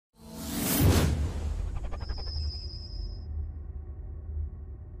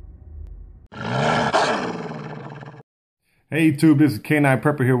Hey YouTube, this is K9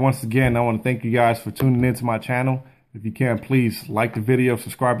 Prepper here once again. I want to thank you guys for tuning into my channel. If you can, please like the video,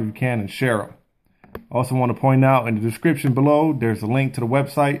 subscribe if you can, and share them. I also want to point out in the description below, there's a link to the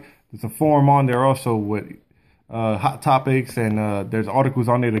website. There's a forum on there also with hot topics, and there's articles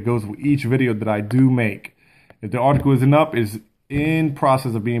on there that goes with each video that I do make. If the article isn't up, it's in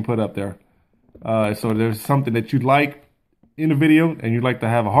process of being put up there. So there's something that you'd like in the video and you'd like to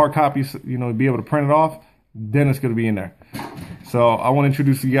have a hard copy, be able to print it off, then it's going to be in there. So I want to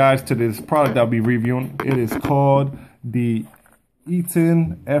introduce you guys to this product I'll be reviewing. It is called the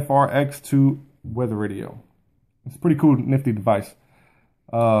Eaton FRX2 Weather Radio. It's a pretty cool, nifty device.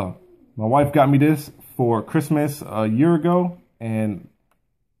 My wife got me this for Christmas a year ago, and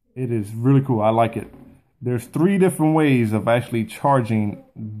it is really cool. I like it. There's 3 different ways of actually charging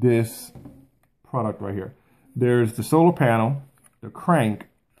this product right here. There's the solar panel, the crank,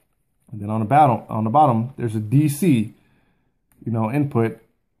 and then on the bottom, there's a DC, input.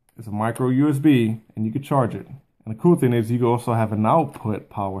 It's a micro USB, and you can charge it. And the cool thing is you can also have an output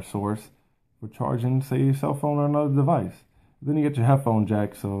power source for charging, say, your cell phone or another device. Then you get your headphone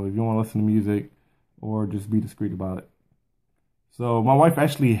jack, so if you want to listen to music or just be discreet about it. So my wife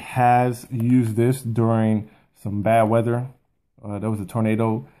actually has used this during some bad weather. There was a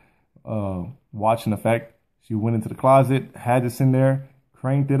tornado watching effect. She went into the closet, had this in there,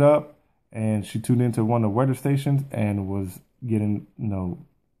 cranked it up, and she tuned into one of the weather stations and was getting,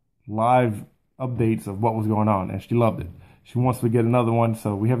 live updates of what was going on, and she loved it. She wants to get another one,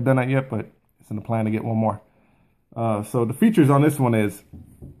 so we haven't done that yet, but it's in the plan to get one more. So the features on this one is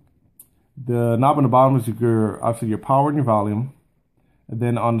the knob on the bottom is obviously your power and your volume, and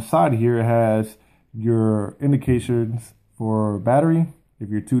then on the side here it has your indications for battery, if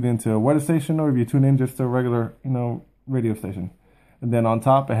you're tuned into a weather station or if you're tuned in just to a regular, radio station. And then on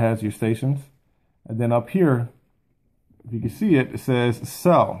top, it has your stations. And then up here, if you can see it, it says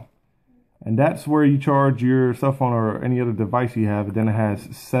cell. And that's where you charge your cell phone or any other device you have. And then it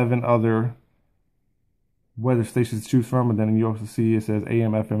has 7 other weather stations to choose from. And then you also see it says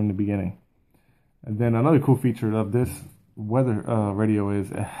AM, FM in the beginning. And then another cool feature of this weather radio is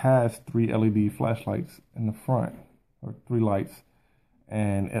it has 3 LED flashlights in the front, or 3 lights.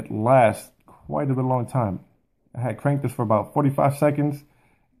 And it lasts quite a bit long time. I had cranked this for about 45 seconds,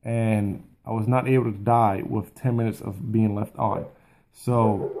 and I was not able to die with 10 minutes of being left on.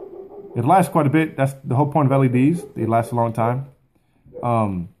 So it lasts quite a bit. That's the whole point of LEDs. They last a long time.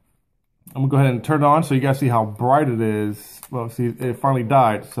 I'm going to go ahead and turn it on so you guys see how bright it is. Well, see, it finally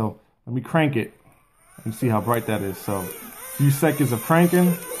died. So let me crank it and see how bright that is. So a few seconds of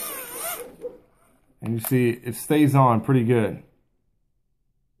cranking, and you see it stays on pretty good.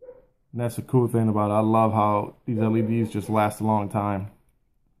 And that's the cool thing about it. I love how these LEDs just last a long time.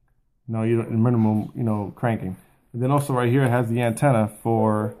 You don't minimum, cranking. And then also right here it has the antenna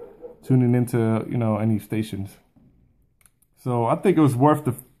for tuning into, any stations. So I think it was worth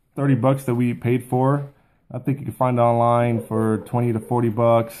the 30 bucks that we paid for. I think you can find it online for 20 to 40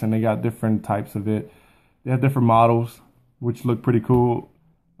 bucks, and they got different types of it. They have different models, which look pretty cool.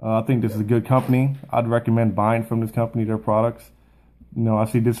 I think this is a good company. I'd recommend buying from this company their products. I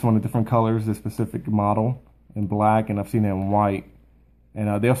see this one in different colors, this specific model in black, and I've seen it in white.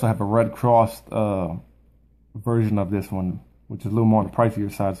 And they also have a Red Cross version of this one, which is a little more on the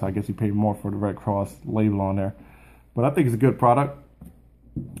pricier side, so I guess you pay more for the Red Cross label on there. But I think it's a good product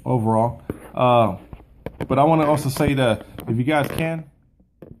overall. But I want to also say that if you guys can,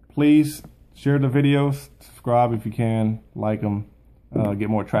 please share the videos, subscribe if you can, like them, get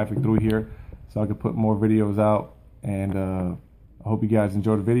more traffic through here so I can put more videos out. And I hope you guys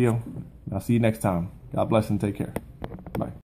enjoyed the video. I'll see you next time. God bless and take care.